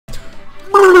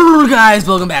Hello guys,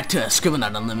 welcome back to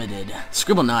Scribblenaut Unlimited.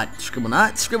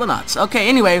 Scribblenauts. Okay,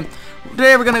 anyway,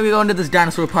 today we're gonna be going to this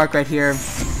dinosaur park right here.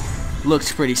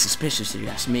 Looks pretty suspicious if you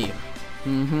ask me.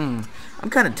 I'm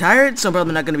kinda tired, so I'm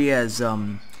probably not gonna be as,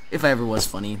 if I ever was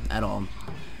funny at all.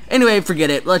 Anyway, forget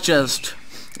it. Let's just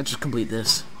complete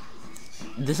this.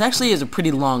 This actually is a pretty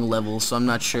long level, so I'm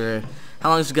not sure how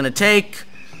long it's gonna take,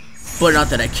 but not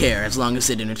that I care, as long as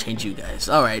it entertains you guys.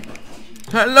 Alright.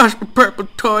 I lost my purple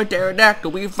toy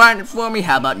pterodactyl. Will you find it for me?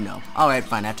 How about no? Alright,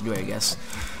 fine. I have to do it, I guess.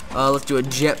 Let's do a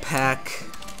jetpack.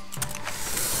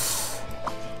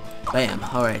 Bam.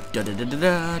 Alright.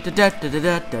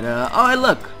 Alright,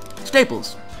 look.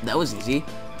 Staples. That was easy.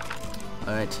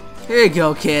 Alright. Here you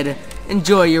go, kid.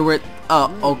 Enjoy your worth.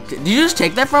 Oh, okay. Did you just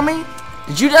take that from me?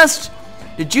 Did you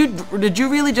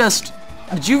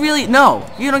really? No.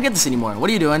 You don't get this anymore. What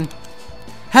are you doing?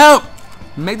 Help!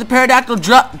 Make the pterodactyl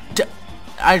drop.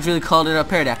 I really called it a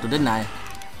pterodactyl, didn't I?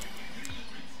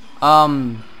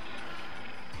 Can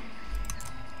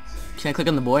I click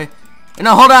on the boy?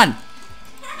 No, hold on!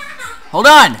 Hold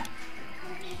on!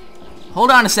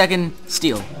 Hold on a second.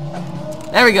 Steal.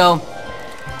 There we go.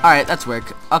 Alright, that's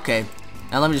work. Okay.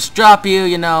 Now let me just drop you,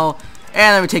 you know,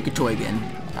 and let me take your toy again.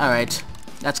 Alright.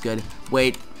 That's good.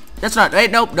 Wait. That's not. Wait,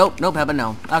 nope. How about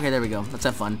no? Okay, there we go. Let's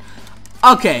have fun.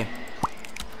 Okay.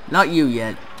 Not you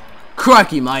yet.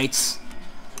 Crikey, mites.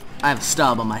 I have a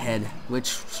stub on my head, which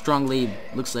strongly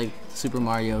looks like Super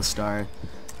Mario star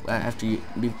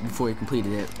before you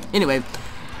completed it. Anyway,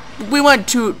 we want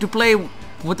to play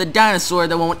with a dinosaur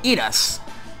that won't eat us.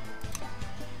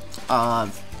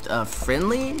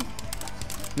 Friendly?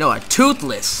 No, a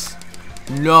toothless.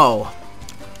 No.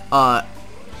 How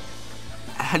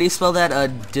do you spell that?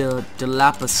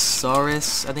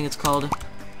 Dilophosaurus, I think it's called.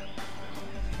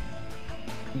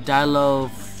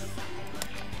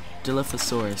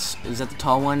 Dilophosaurus. Is that the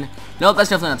tall one? Nope, that's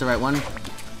definitely not the right one.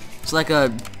 It's like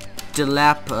a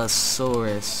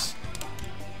Dilophosaurus.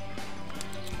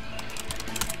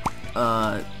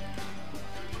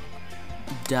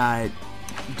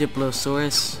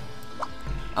 Diplosaurus?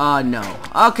 No.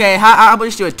 Okay, how about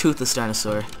you do a toothless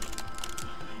dinosaur?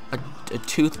 A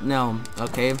tooth? No.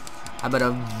 Okay. How about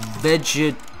a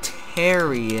vegetarian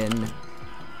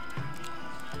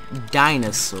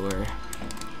dinosaur?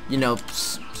 You know,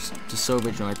 just so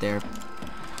original right there.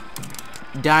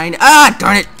 Darn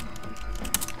it!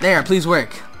 There, please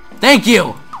work. Thank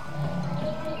you!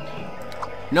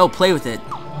 No, play with it.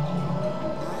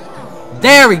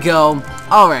 There we go!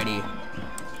 Alrighty.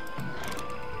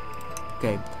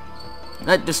 Okay.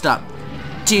 Just stop.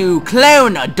 To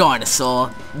clone a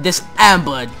dinosaur, this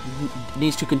amber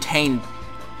needs to contain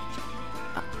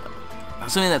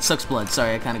something that sucks blood.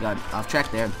 Sorry, I kind of got off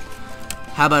track there.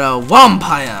 How about a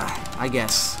vampire? I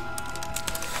guess.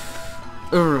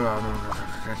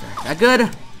 That good?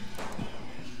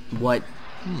 What?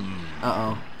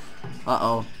 Uh-oh.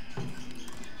 Are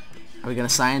we gonna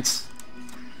science?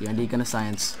 You're indeed gonna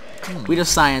science. We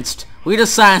just scienced. We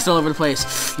just scienced all over the place.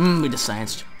 We just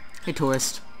scienced. Hey,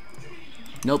 tourist.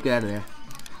 Nope, get out of there.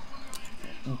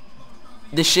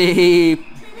 The sheep.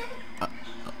 I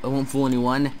won't fool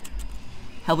anyone.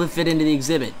 Help it fit into the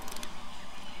exhibit.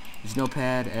 There's no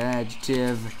pad,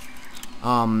 adjective,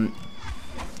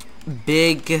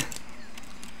 big,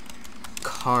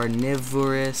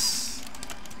 carnivorous.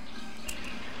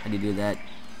 How do you do that?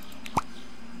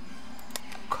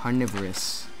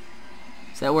 Carnivorous.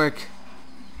 Does that work?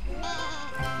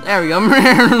 There we go.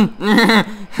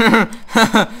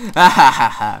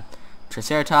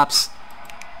 Triceratops.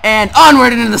 And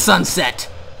onward into the sunset.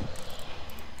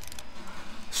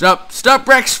 Stop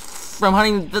Rex from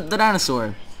hunting the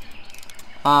dinosaur.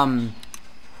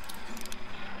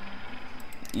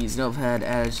 Use notepad,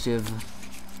 adjective.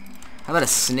 How about a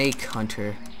snake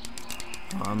hunter?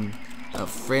 A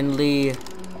friendly,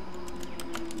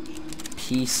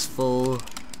 peaceful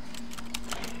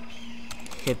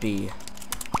hippie.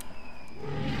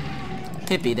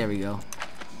 There we go.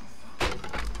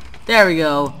 There we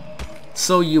go.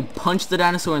 So you punched the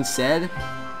dinosaur instead?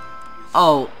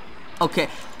 Oh, okay.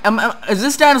 Is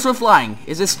this dinosaur flying?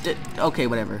 Is this... okay,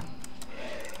 whatever.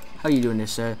 How are you doing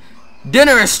this, sir?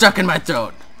 Dinner is stuck in my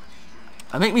throat.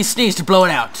 Make me sneeze to blow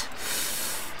it out.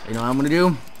 You know what I'm gonna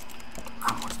do?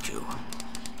 I'm gonna do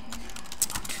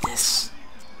this.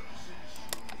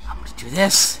 I'm gonna do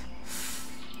this.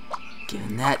 Give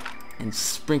him that and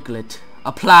sprinkle it.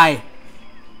 Apply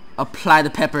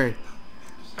the pepper.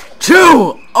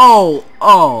 Chew! Oh,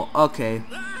 okay.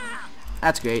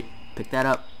 That's great. Pick that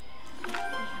up.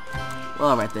 Well,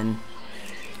 alright then.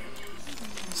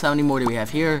 So how many more do we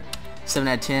have here? 7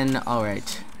 out of 10.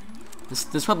 Alright.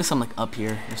 There's probably some like up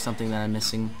here or something that I'm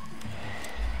missing.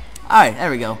 Alright,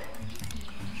 there we go.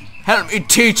 Help me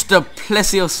teach the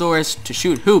Plesiosaurus to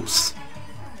shoot hoops.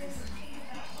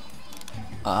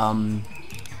 How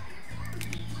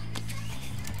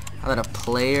about a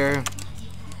player?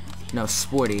 No,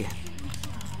 sporty.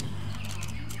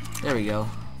 There we go.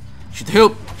 Shoot the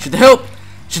hoop! Shoot the hoop!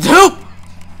 Shoot the hoop!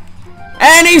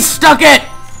 And he stuck it!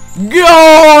 Go!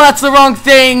 That's the wrong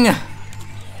thing!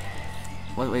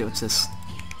 Wait, what's this?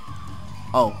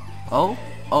 Oh. Oh?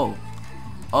 Oh.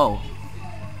 Oh.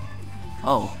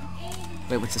 Oh.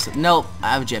 Wait, what's this? Nope,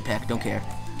 I have a jetpack, don't care.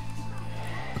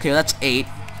 Okay, well, that's 8.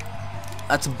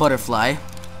 That's a butterfly.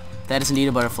 That is indeed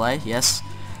a butterfly, yes.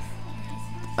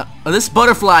 This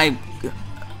butterfly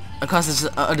causes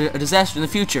a disaster in the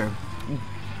future.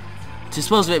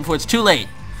 Dispose of it before it's too late.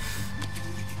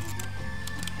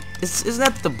 Isn't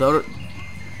that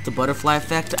the butterfly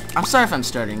effect? I'm sorry if I'm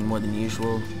starting more than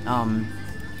usual. I'm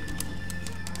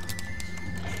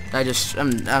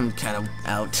kind of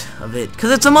out of it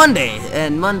because it's a Monday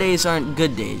and Mondays aren't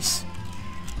good days.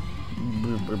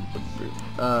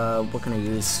 What can I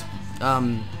use?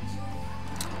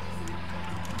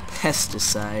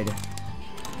 Pesticide.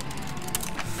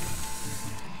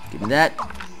 Give me that.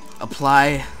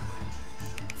 Apply.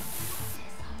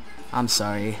 I'm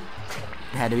sorry.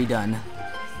 It had to be done.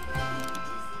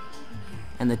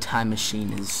 And the time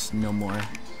machine is no more. Can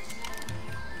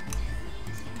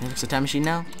I fix the time machine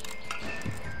now?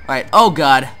 Alright. Oh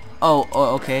god. Oh,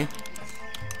 okay.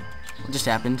 What just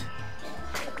happened?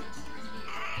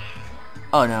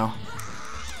 Oh no.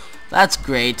 That's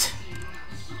great.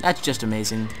 That's just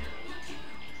amazing.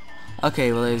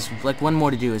 Okay, well there's like one more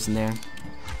to do, isn't there?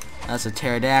 That's a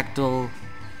pterodactyl.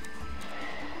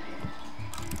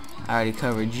 I already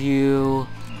covered you.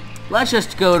 Let's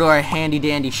just go to our handy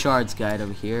dandy shards guide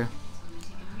over here.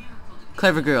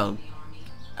 Clever girl.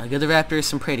 Give the raptors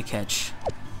some prey to catch.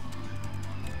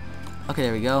 Okay,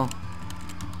 there we go.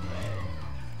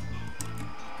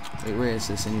 Wait, where is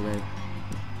this anyway?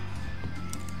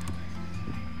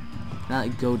 Not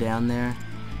like go down there.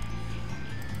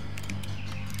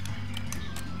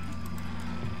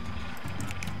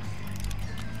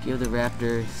 Give the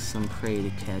raptor some prey to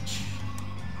catch.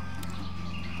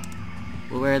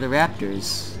 Well, where are the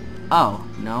raptors? Oh,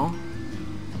 no.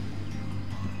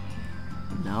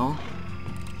 No.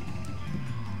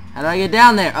 How do I get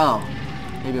down there? Oh.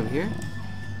 Maybe over here?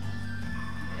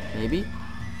 Maybe?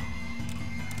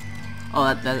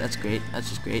 Oh, that's great. That's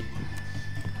just great.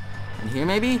 And here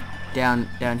maybe? Down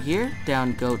here?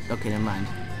 Down, go... Okay, never mind.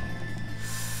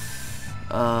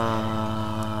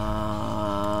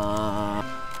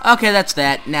 Okay, that's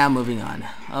that. Now moving on.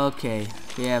 Okay,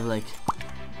 we have like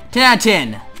 10 out of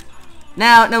 10.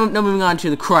 Now moving on to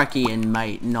the Croaky and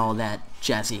might and all that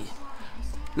jazzy.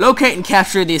 Locate and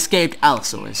capture the escaped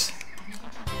Allosaurus.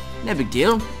 No big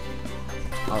deal.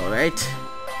 Alright.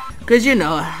 Because, you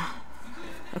know,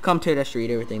 a commentator has to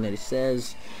read everything that he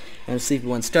says. And Sleepy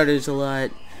One stutters a lot.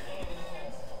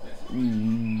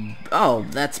 Oh,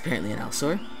 that's apparently an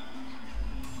Allosaur.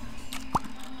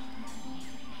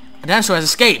 A dinosaur has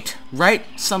escaped. Right?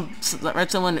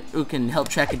 Someone who can help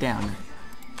track it down.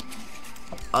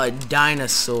 A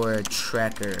dinosaur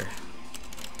tracker.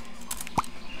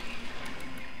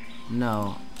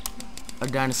 No. A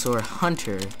dinosaur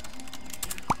hunter.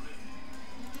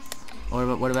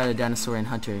 Or what about a dinosaur and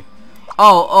hunter?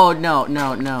 Oh, no.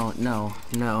 No,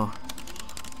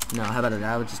 how about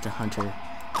I was just a hunter.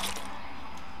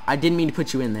 I didn't mean to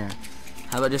put you in there.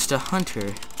 How about just a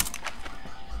hunter?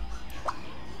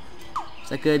 Is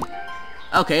that good?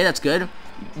 Okay, that's good.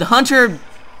 The hunter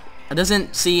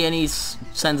doesn't see any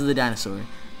signs of the dinosaur.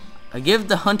 I give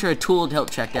the hunter a tool to help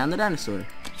track down the dinosaur.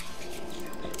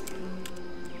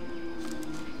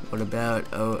 What about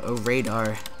a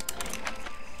radar?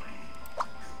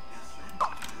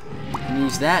 Can you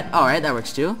use that? Alright, that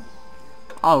works too.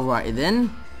 Alright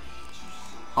then.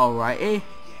 Alrighty.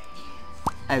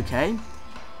 Okay.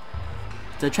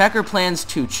 The tracker plans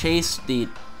to chase the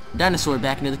dinosaur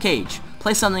back into the cage.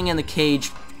 Place something in the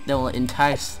cage that will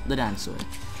entice the dinosaur.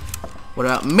 What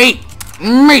about meat?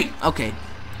 Meat! Okay.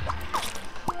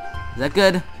 Is that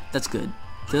good? That's good.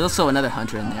 There's also another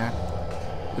hunter in there,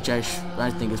 which I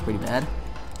think is pretty bad.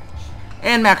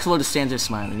 And Maxwell just stands there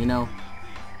smiling, you know.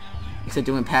 Except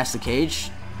it went past the cage.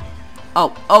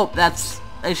 Oh, that's...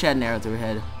 I just had an arrow through her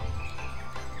head.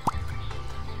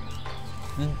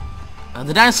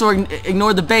 The dinosaur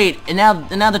ignored the bait, and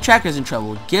now the tracker's in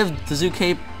trouble. Give the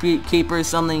zookeeper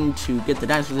something to get the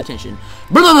dinosaur's attention.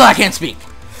 Blah, blah, blah, I can't speak.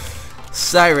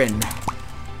 Siren.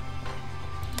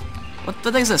 What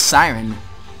the thing's a siren?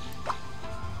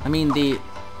 I mean the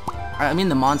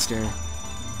monster.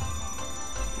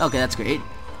 Okay, that's great.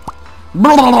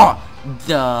 The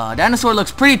dinosaur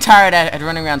looks pretty tired at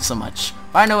running around so much.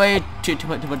 Find a way to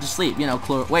put to sleep. You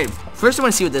know, wait. First I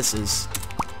want to see what this is.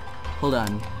 Hold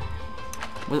on.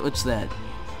 What's that?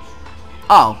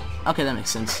 Oh, okay, that makes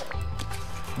sense.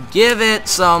 Give it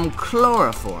some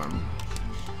chloroform.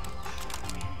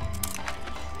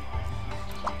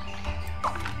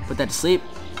 Put that to sleep.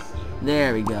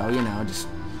 There we go. You know, just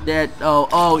there.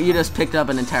 Oh, you just picked up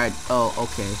an entire. Oh,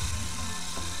 okay.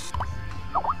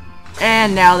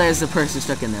 And now there's the person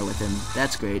stuck in there with him.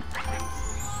 That's great.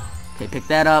 Okay, pick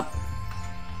that up.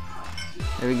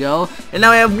 There we go. And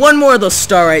now I have one more of those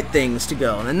starlight things to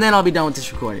go, and then I'll be done with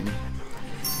this recording.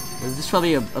 This is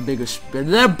probably a bigger.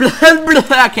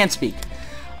 I can't speak.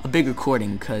 A big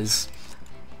recording, cause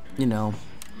you know,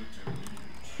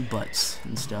 butts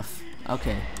and stuff.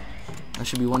 Okay, there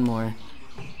should be one more.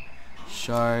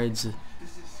 Shards.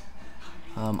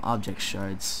 Object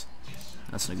shards.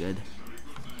 That's not good.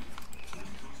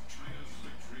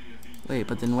 Wait,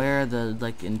 but then where are the,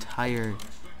 like, entire...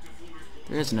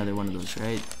 There is another one of those,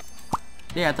 right?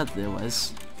 Yeah, I thought there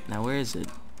was. Now, where is it?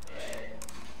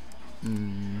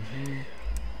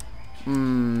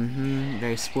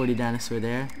 Very sporty dinosaur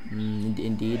there.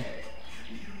 Indeed.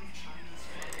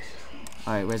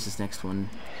 Alright, where's this next one?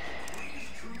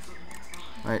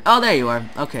 Alright, oh, there you are.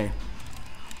 Okay.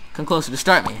 Come closer to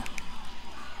start me.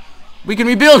 We can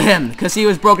rebuild him! Because he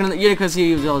was broken in the... Yeah, because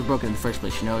he was always broken in the first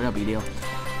place, you know? No big deal.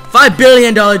 $5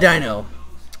 billion dino.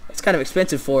 That's kind of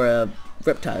expensive for a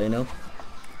reptile, you know.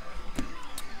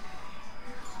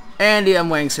 And I'm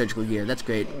wearing surgical gear. That's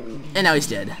great. And now he's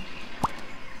dead.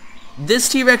 This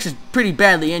T-Rex is pretty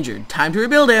badly injured. Time to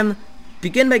rebuild him.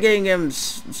 Begin by getting him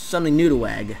something new to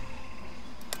wag.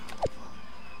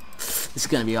 This is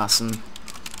gonna be awesome.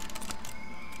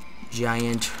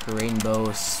 Giant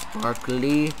rainbow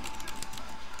sparkly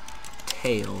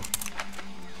tail.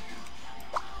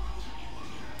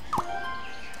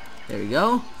 There we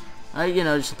go. You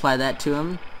know, just apply that to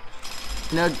him.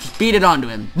 You know, just beat it onto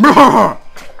him.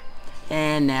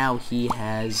 And now he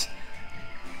has...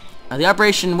 the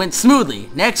operation went smoothly.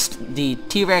 Next, the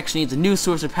T-Rex needs a new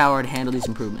source of power to handle these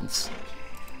improvements.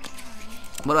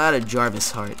 What about a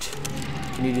Jarvis heart?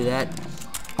 Can you do that?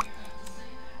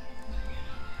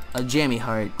 A jammy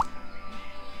heart.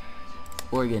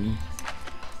 Organ.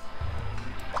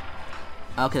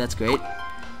 Okay, that's great.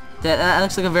 That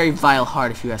looks like a very vile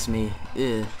heart, if you ask me.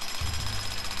 Ugh.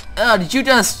 Oh, did you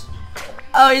just...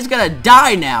 Oh, he's gonna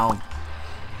die now.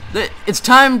 It's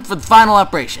time for the final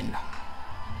operation.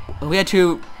 We had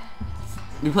to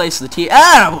replace the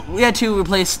We had to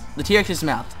replace the T-Rex's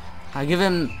mouth. I give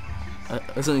him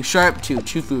something sharp to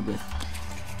chew food with.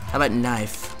 How about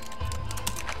knife?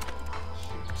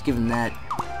 Just give him that.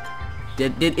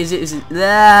 Is it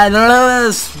no,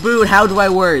 spoon. How do I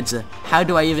words? How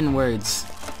do I even words?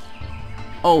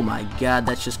 Oh my god,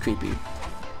 that's just creepy.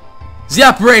 The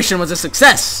operation was a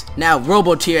success! Now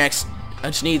Robo T-Rex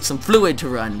just needs some fluid to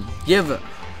run. Give a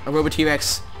Robo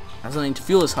T-Rex something to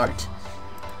fuel his heart.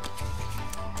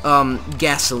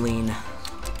 Gasoline.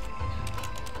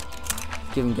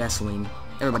 Give him gasoline.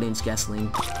 Everybody needs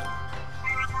gasoline.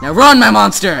 Now run, my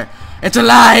monster! It's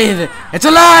alive! It's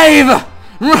alive!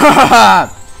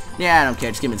 Yeah, I don't care.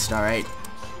 Just give me the star, right?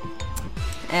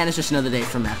 And it's just another day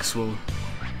for Maxwell.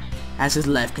 As his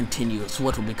life continues,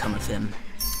 what will become of him?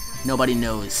 Nobody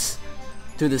knows.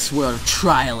 Through this world of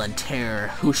trial and terror,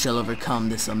 who shall overcome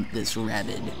this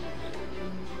rabid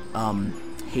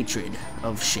hatred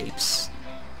of shapes?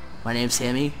 My name's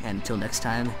Sammy, and until next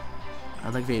time,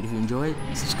 I'd like for you to enjoy,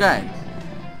 subscribe.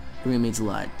 It really means a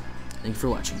lot. Thank you for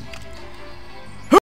watching.